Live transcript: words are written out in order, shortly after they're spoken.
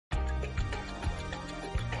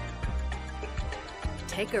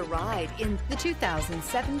Take a ride in the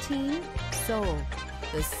 2017 Soul.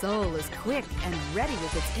 The Soul is quick and ready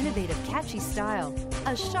with its innovative, catchy style,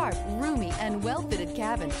 a sharp, roomy, and well-fitted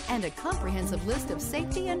cabin, and a comprehensive list of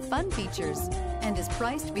safety and fun features, and is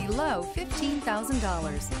priced below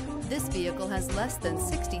 $15,000. This vehicle has less than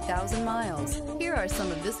 60,000 miles. Here are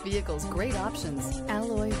some of this vehicle's great options: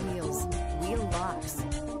 alloy wheels, wheel locks,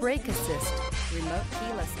 brake assist, remote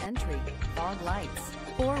keyless entry, fog lights,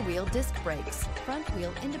 four-wheel disc brakes,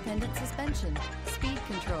 front-wheel independent suspension, speed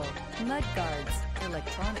control, mud guards,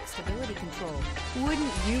 electronic stability control.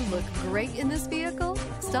 Wouldn't you look great in this vehicle?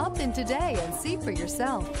 Stop in today and see for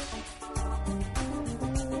yourself.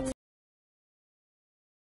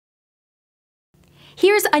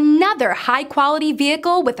 Here's another high-quality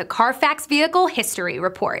vehicle with a Carfax Vehicle History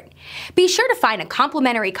Report. Be sure to find a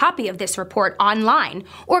complimentary copy of this report online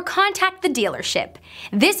or contact the dealership.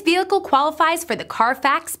 This vehicle qualifies for the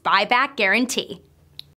Carfax Buyback Guarantee.